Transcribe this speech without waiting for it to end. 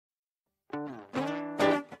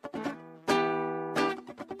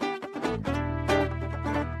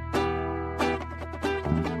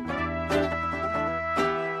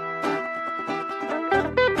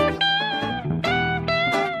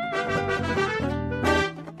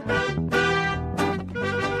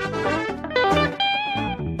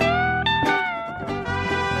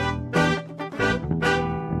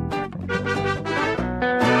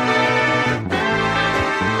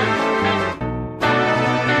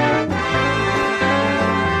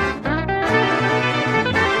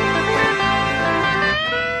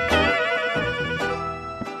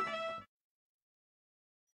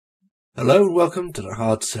Hello and welcome to The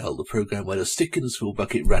Hard Sell, the programme where the stick in the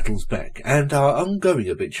swill-bucket rattles back, and our ongoing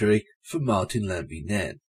obituary for Martin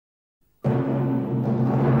Lambie-Nairn.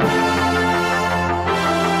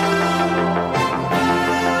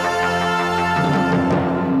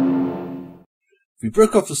 We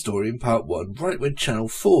broke off the story in part 1 right when Channel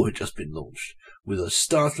 4 had just been launched, with a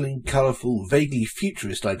startling, colourful, vaguely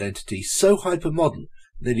futurist identity so hyper-modern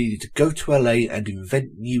they needed to go to LA and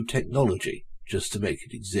invent new technology just to make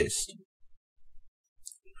it exist.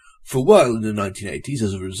 For a while in the 1980s,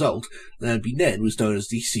 as a result, Lambie-Nairn was known as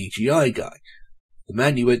the CGI guy, the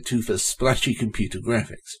man you went to for splashy computer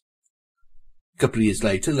graphics. A couple of years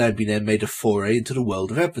later, Lambie-Nairn made a foray into the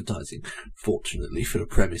world of advertising, fortunately for the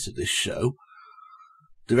premise of this show,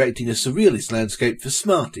 directing a surrealist landscape for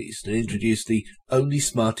Smarties that introduced the "Only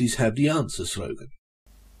Smarties Have the Answer" slogan.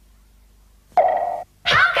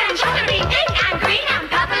 How can chocolate be pink and green and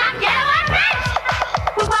purple and yellow and red?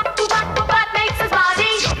 What makes a Smartie?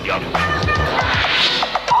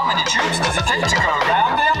 How many tubes does it take to go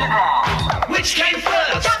round the underground? Which came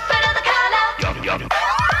first? Chocolate or the colour?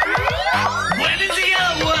 When is the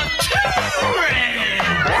hour too red?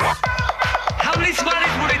 How many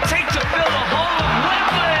Smarties would it take to fill the whole of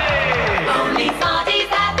Wembley? Only Smarties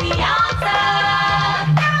have the answer.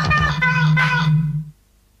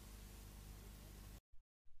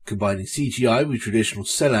 Combining CGI with traditional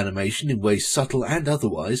cell animation in ways subtle and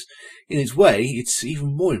otherwise, in its way it's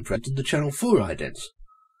even more impressive than the Channel 4 idents.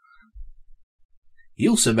 He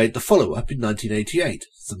also made the follow-up in 1988,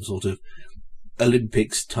 some sort of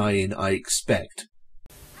Olympics tie-in I expect.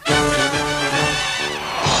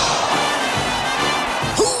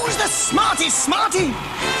 Who's the smartest Smartie?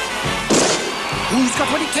 Who's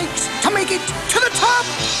got what it takes to make it to the top?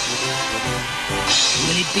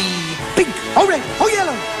 Will it be pink, or red, or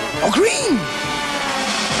yellow, or green?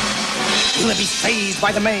 Will they be phased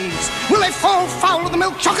by the maze? Will they fall foul of the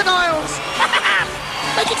milk chocolate aisles?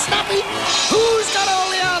 Make it snappy. Who's got all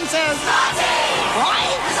the answers? Smarties!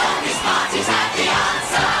 Why? Because only Smarties have the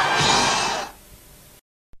answer.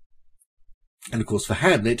 And of course for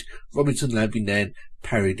Hamlet, Robinson Lambie-Nairn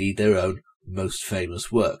parodied their own most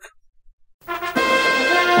famous work.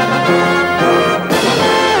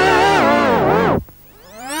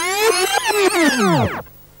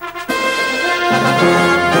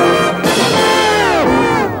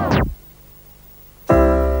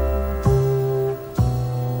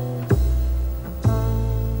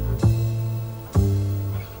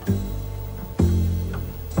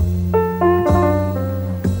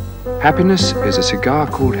 Happiness is a cigar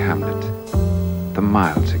called Hamlet, the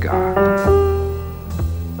mild cigar.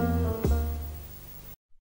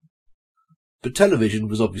 But television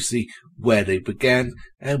was obviously where they began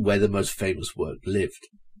and where the most famous work lived.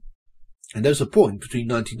 And there was a point between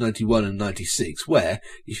 1991 and 96 where,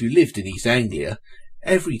 if you lived in East Anglia,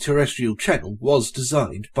 every terrestrial channel was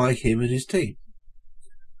designed by him and his team.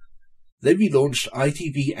 They relaunched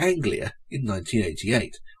ITV Anglia in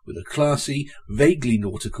 1988 with a classy, vaguely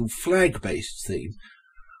nautical flag-based theme,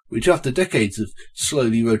 which after decades of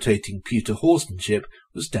slowly rotating pewter horsemanship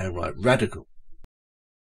was downright radical.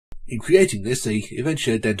 In creating this, they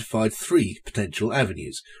eventually identified 3 potential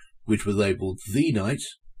avenues, which were labelled The Night,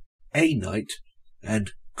 A Night,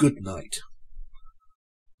 and Good Night.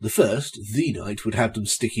 The first, The Night, would have them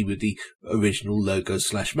sticking with the original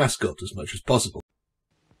logo/mascot as much as possible.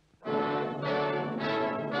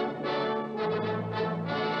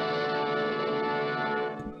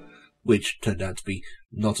 Which turned out to be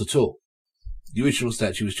not at all. The original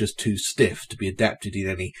statue was just too stiff to be adapted in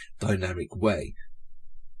any dynamic way.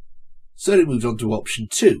 So they moved on to option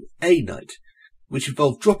 2, A Night, which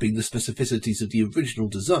involved dropping the specificities of the original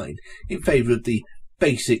design in favour of the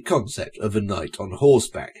basic concept of a knight on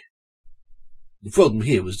horseback. The problem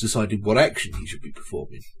here was deciding what action he should be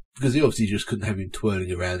performing, because they obviously just couldn't have him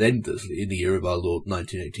twirling around endlessly in the year of our Lord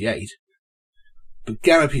 1988. But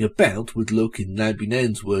galloping about would look, in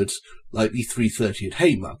Lambie-Nairn's words, like the 3:30 at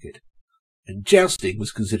Haymarket, and jousting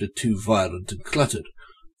was considered too violent and cluttered.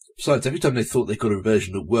 Besides, every time they thought they got a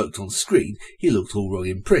version that worked on screen, he looked all wrong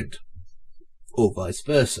in print. Or vice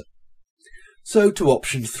versa. So to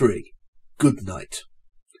option 3, Good Night,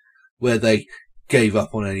 where they gave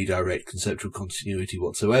up on any direct conceptual continuity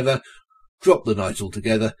whatsoever, dropped the night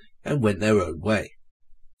altogether, and went their own way.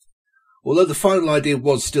 Although the final idea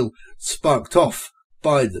was still sparked off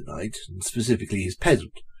by the knight, and specifically his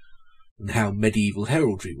peasant, and how medieval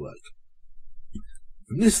heraldry worked.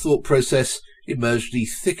 From this thought process emerged the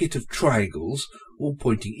thicket of triangles, all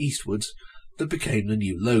pointing eastwards, that became the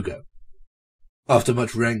new logo. After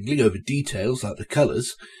much wrangling over details like the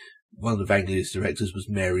colours, one of Anglia's directors was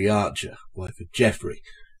Mary Archer, wife of Geoffrey,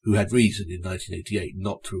 who had reason in 1988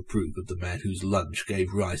 not to approve of the man whose lunch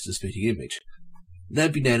gave rise to the Spitting Image.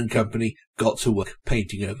 Lambie-Nairn and Company got to work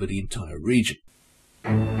painting over the entire region.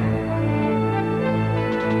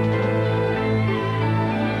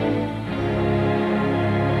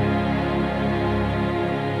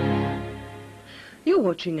 You're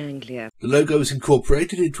watching Anglia. The logo was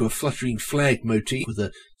incorporated into a fluttering flag motif with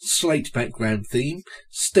a slate background theme,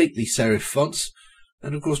 stately serif fonts,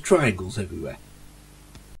 and of course triangles everywhere.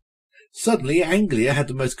 Suddenly, Anglia had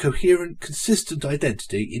the most coherent, consistent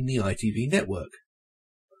identity in the ITV network.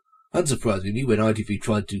 Unsurprisingly, when ITV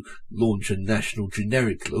tried to launch a national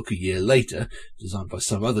generic look a year later, designed by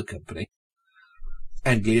some other company,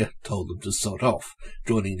 Anglia told them to sod off,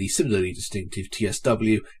 joining the similarly distinctive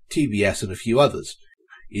TSW, TBS and a few others,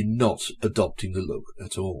 in not adopting the look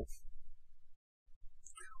at all.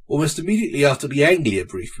 Almost immediately after the Anglia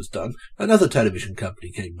brief was done, another television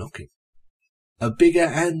company came knocking. A bigger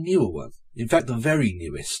and newer one, in fact the very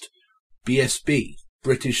newest, BSB,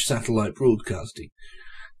 British Satellite Broadcasting,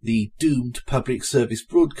 the doomed public service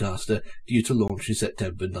broadcaster due to launch in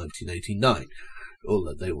September 1989,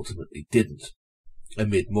 although they ultimately didn't.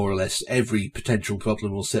 Amid more or less every potential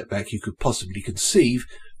problem or setback you could possibly conceive,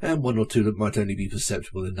 and one or two that might only be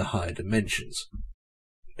perceptible in the higher dimensions.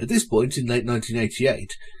 At this point, in late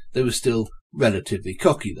 1988, they were still relatively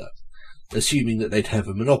cocky, though, assuming that they'd have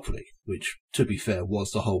a monopoly, which, to be fair,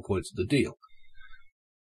 was the whole point of the deal.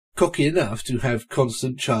 Cocky enough to have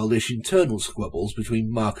constant childish internal squabbles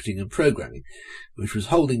between marketing and programming, which was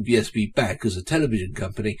holding BSB back as a television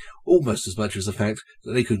company almost as much as the fact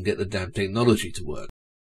that they couldn't get the damn technology to work.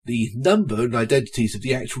 The number and identities of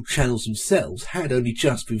the actual channels themselves had only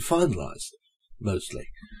just been finalised, mostly,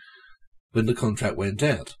 when the contract went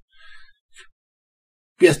out.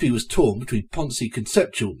 BSB was torn between poncy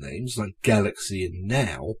conceptual names like Galaxy and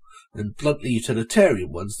Now, and bluntly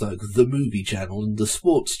utilitarian ones like The Movie Channel and The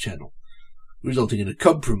Sports Channel, resulting in a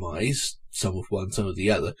compromise, some of one, some of the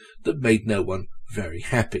other, that made no one very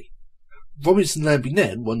happy. Robinson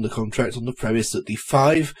Lambie-Nairn won the contract on the premise that the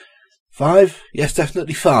five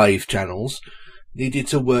channels needed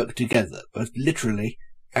to work together, both literally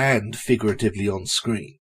and figuratively on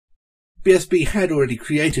screen. BSB had already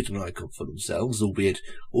created an icon for themselves, albeit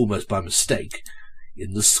almost by mistake,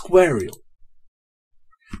 in the squarial.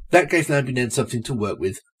 That gave Lambie-Nairn something to work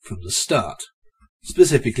with from the start,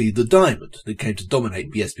 specifically the diamond that came to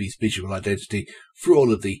dominate BSB's visual identity for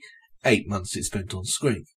all of the 8 months it spent on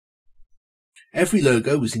screen. Every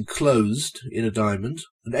logo was enclosed in a diamond,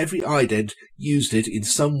 and every ident used it in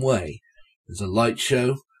some way, as a light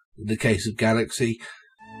show, in the case of Galaxy,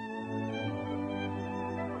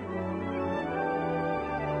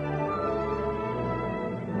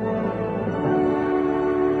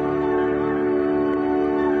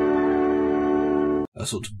 a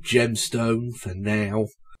sort of gemstone for Now.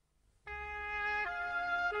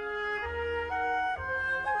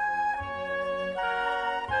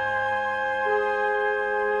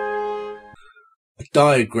 A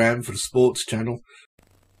diagram for the Sports Channel.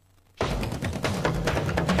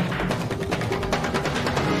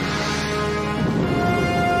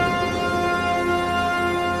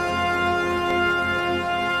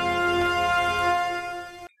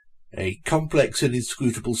 A complex and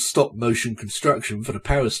inscrutable stop-motion construction for the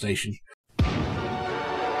power station.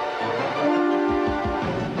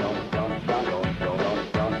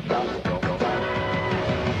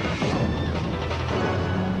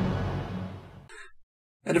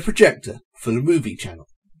 And a projector for the Movie Channel,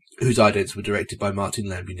 whose idents were directed by Martin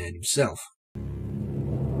Lambie-Nairn himself.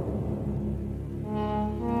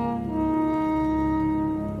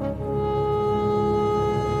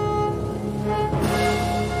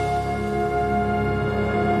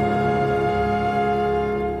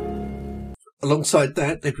 Alongside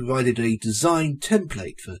that, they provided a design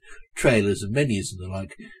template for trailers and menus and the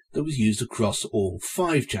like that was used across all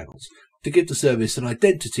 5 channels to give the service an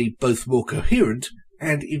identity both more coherent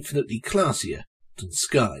and infinitely classier than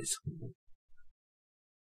Sky's.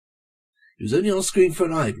 It was only on screen for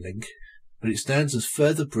an eye blink, but it stands as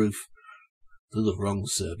further proof that the wrong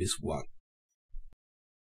service won.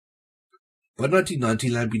 By 1990,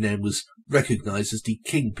 Lambie-Nairn was recognised as the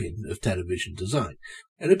kingpin of television design,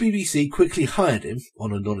 and the BBC quickly hired him,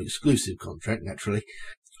 on a non-exclusive contract naturally,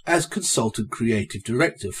 as consultant creative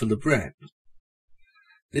director for the brand.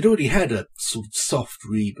 They'd already had a sort of soft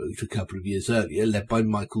reboot a couple of years earlier, led by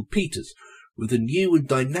Michael Peters, with a new and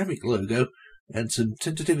dynamic logo and some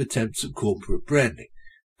tentative attempts at corporate branding,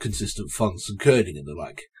 consistent fonts and kerning and the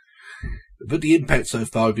like. But the impact so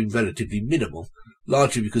far had been relatively minimal,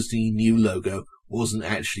 largely because the new logo wasn't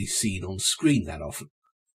actually seen on screen that often.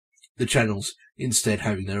 the channels instead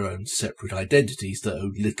having their own separate identities that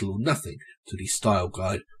owed little or nothing to the style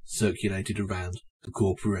guide circulated around the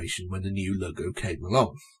corporation when the new logo came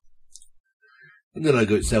along. And the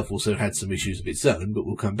logo itself also had some issues of its own, but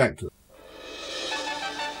we'll come back to them.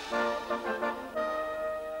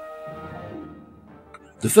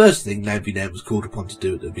 The first thing Lambie-Nairn was called upon to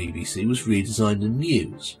do at the BBC was redesign the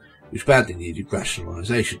news, which badly needed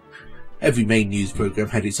rationalisation. Every main news programme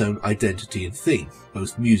had its own identity and theme,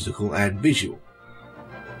 both musical and visual,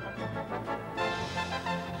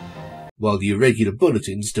 while the irregular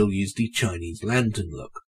bulletins still used the Chinese lantern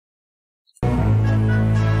look.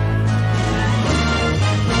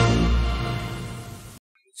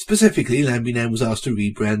 Specifically, Lambie-Nairn was asked to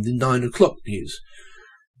rebrand the 9 o'clock news,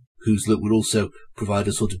 whose look would also provide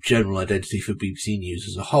a sort of general identity for BBC News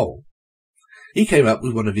as a whole. He came up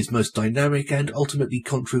with one of his most dynamic and ultimately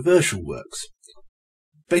controversial works.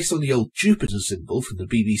 Based on the old Jupiter symbol from the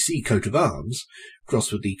BBC coat of arms,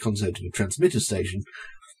 crossed with the concept of a transmitter station,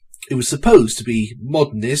 it was supposed to be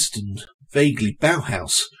modernist and vaguely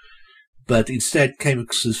Bauhaus, but instead came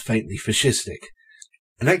across as faintly fascistic,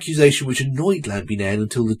 an accusation which annoyed Lambie-Nairn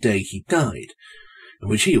until the day he died, and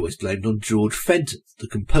which he always blamed on George Fenton, the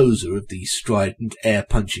composer of the strident,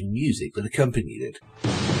 air-punching music that accompanied it.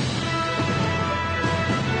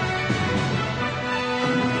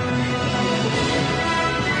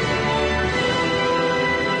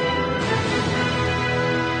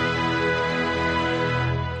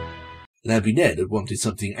 Lambie-Nairn had wanted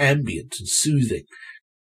something ambient and soothing.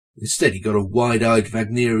 Instead, he got a wide-eyed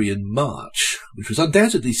Wagnerian march, which was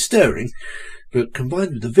undoubtedly stirring, but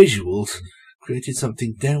combined with the visuals, created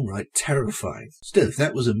something downright terrifying. Still, if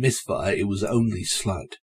that was a misfire, it was only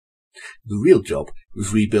slight. The real job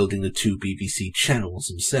was rebuilding the two BBC channels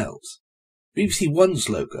themselves. BBC One's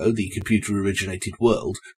logo, the computer-originated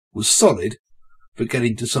world, was solid, but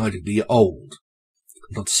getting decidedly old,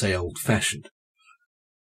 not to say old-fashioned.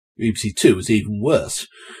 BBC Two was even worse,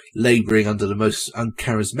 labouring under the most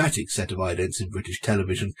uncharismatic set of idents in British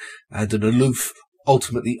television and an aloof,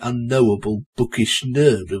 ultimately unknowable, bookish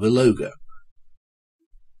nerd of a logo.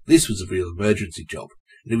 This was a real emergency job,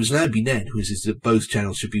 and it was Lambie-Nairn who insisted that both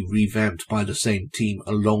channels should be revamped by the same team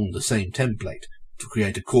along the same template to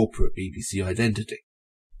create a corporate BBC identity.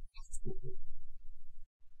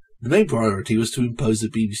 The main priority was to impose the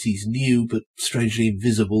BBC's new but strangely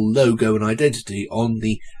invisible logo and identity on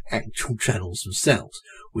the actual channels themselves,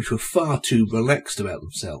 which were far too relaxed about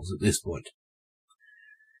themselves at this point.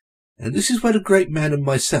 And this is where the great man and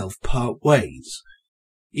myself part ways,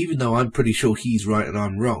 even though I'm pretty sure he's right and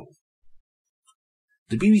I'm wrong.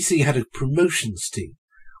 The BBC had a promotions team,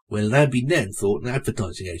 where Lambie-Nairn thought an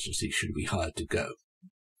advertising agency should be hired to go.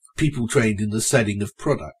 People trained in the selling of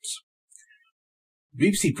products. The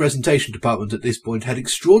BBC presentation department at this point had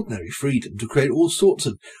extraordinary freedom to create all sorts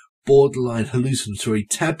of borderline hallucinatory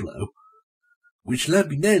tableaux, which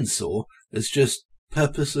Lambie-Nairn saw as just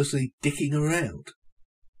purposelessly dicking around.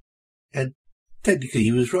 And technically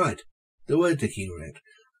he was right. They were dicking around.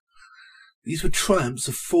 These were triumphs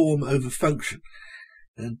of form over function,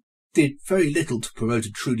 and did very little to promote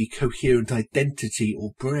a truly coherent identity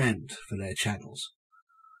or brand for their channels,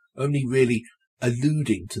 only really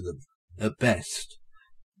alluding to them at best.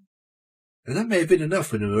 And that may have been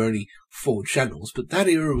enough when there were only 4 channels, but that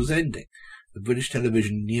era was ending, and British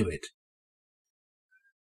television knew it.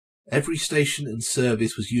 Every station and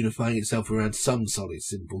service was unifying itself around some solid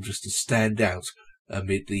symbol just to stand out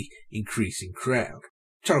amid the increasing crowd.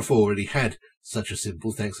 Channel 4 already had such a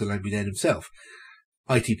symbol thanks to Lambie-Nairn himself.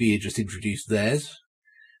 ITV had just introduced theirs.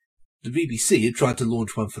 The BBC had tried to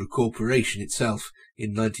launch one for the corporation itself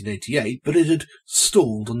in 1988, but it had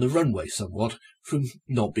stalled on the runway somewhat from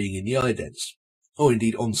not being in the idents, or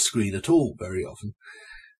indeed on screen at all very often.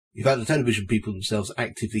 In fact, the television people themselves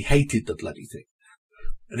actively hated the bloody thing.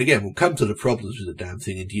 And again, we'll come to the problems with the damn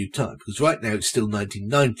thing in due time, because right now it's still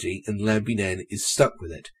 1990 and Lambie-Nairn is stuck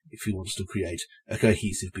with it if he wants to create a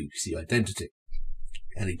cohesive BBC identity.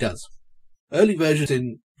 And he does. Early versions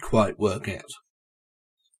didn't quite work out.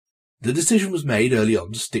 The decision was made early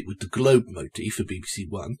on to stick with the globe motif for BBC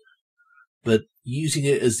One, but using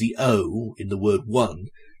it as the O in the word one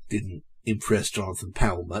didn't impress Jonathan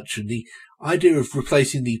Powell much, and the idea of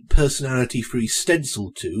replacing the personality-free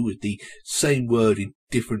stencil to with the same word in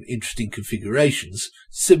different interesting configurations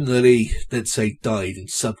similarly, let's say, died in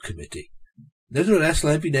subcommittee. Nevertheless,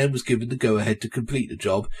 Lambie-Nairn was given the go-ahead to complete the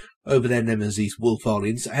job over their nemesis Wolf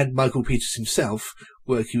Ollins and Michael Peters himself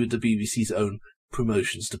working with the BBC's own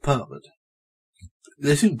promotions department.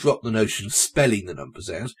 They soon dropped the notion of spelling the numbers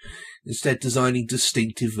out, instead designing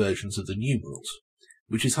distinctive versions of the numerals,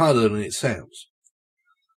 which is harder than it sounds.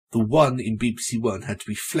 The one in BBC One had to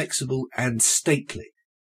be flexible and stately,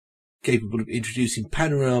 capable of introducing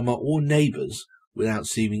panorama or neighbours without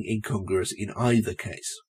seeming incongruous in either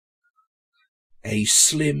case. A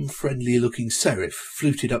slim, friendly-looking serif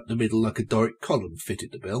fluted up the middle like a Doric column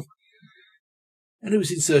fitted the bill, and it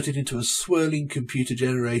was inserted into a swirling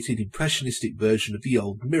computer-generated impressionistic version of the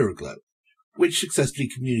old mirror globe, which successfully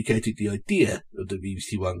communicated the idea of the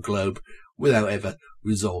BBC One globe without ever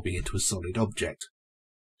resolving into a solid object.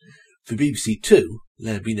 For BBC Two,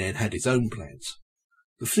 Lambie-Nairn had his own plans.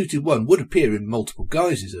 The fluted one would appear in multiple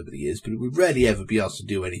guises over the years, but it would rarely ever be asked to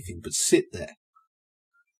do anything but sit there.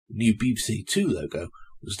 The new BBC Two logo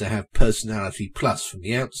was to have personality plus from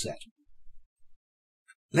the outset.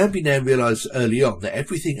 Lambie-Nairn realised early on that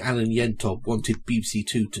everything Alan Yentob wanted BBC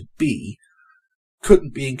Two to be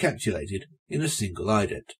couldn't be encapsulated in a single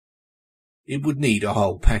ident. It would need a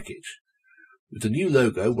whole package, with the new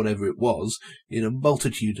logo, whatever it was, in a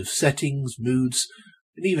multitude of settings, moods,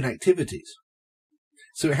 and even activities.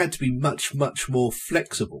 So it had to be much, much more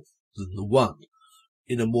flexible than the one,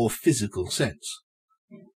 in a more physical sense.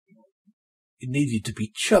 It needed to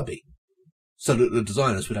be chubby, so that the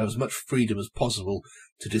designers would have as much freedom as possible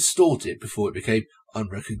to distort it before it became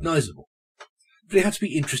unrecognisable. But it had to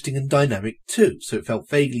be interesting and dynamic too, so it felt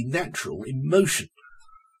vaguely natural in motion.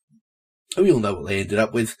 And we all know what they ended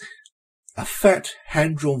up with. A fat,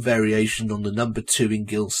 hand-drawn variation on the number 2 in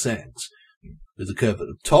Gill Sands, with the curve at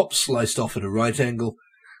the top sliced off at a right angle,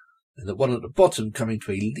 and the one at the bottom coming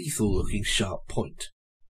to a lethal-looking sharp point.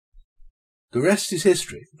 The rest is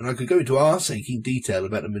history, and I could go into arse-aching detail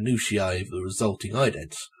about the minutiae of the resulting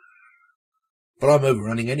idents. But I'm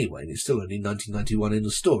overrunning anyway, and it's still only 1991 in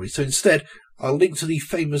the story, so instead I'll link to the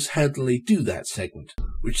famous How Do They Do That segment,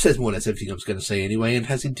 which says more or less everything I was going to say anyway, and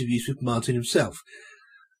has interviews with Martin himself.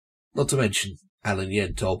 Not to mention Alan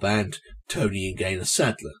Yentob and Tony and Gaynor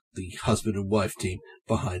Sadler, the husband and wife team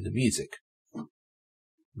behind the music.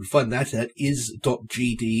 You'll find that at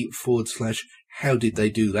is.gd/How Did They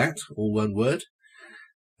Do That, all one word.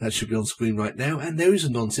 That should be on screen right now, and there is a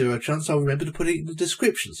non-zero chance I'll remember to put it in the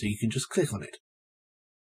description, so you can just click on it.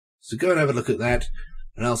 So go and have a look at that,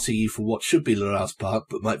 and I'll see you for what should be the last part,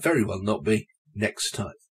 but might very well not be, next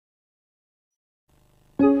time.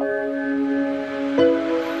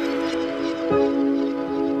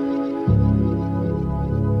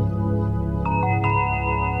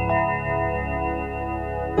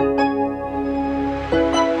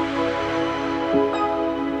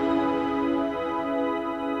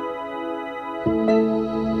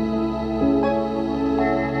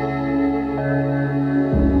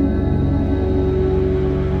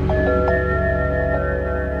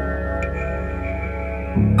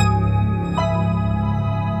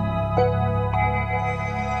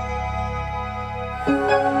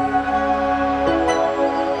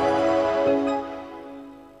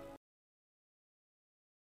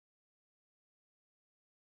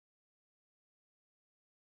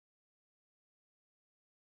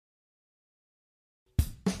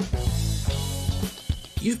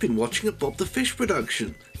 You've been watching a Bob the Fish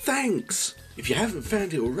production. Thanks! If you haven't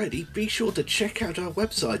found it already, be sure to check out our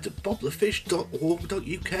website at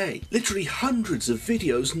bobthefish.org.uk. Literally hundreds of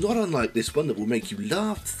videos not unlike this one that will make you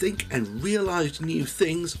laugh, think and realise new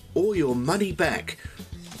things or your money back.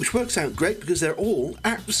 Which works out great because they're all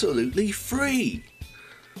absolutely free.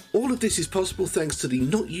 All of this is possible thanks to the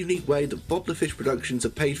not unique way that Bob the Fish productions are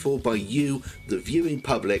paid for by you, the viewing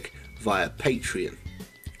public, via Patreon.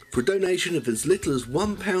 For a donation of as little as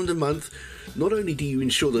 £1 a month, not only do you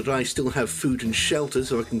ensure that I still have food and shelter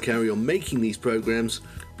so I can carry on making these programmes,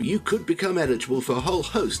 but you could become eligible for a whole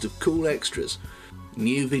host of cool extras.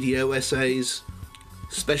 New video essays,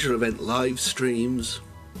 special event live streams,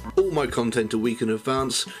 all my content a week in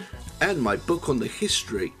advance, and my book on the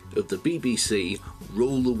history of the BBC,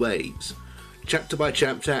 Rule the Waves, chapter by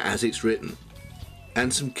chapter as it's written.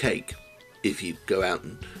 And some cake, if you go out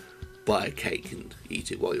and buy a cake and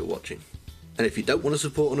eat it while you're watching. And if you don't want to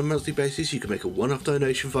support on a monthly basis, you can make a one-off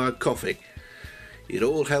donation via coffee. It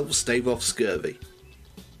all helps stave off scurvy.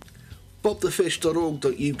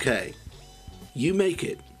 bobthefish.org.uk. You make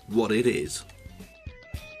it what it is.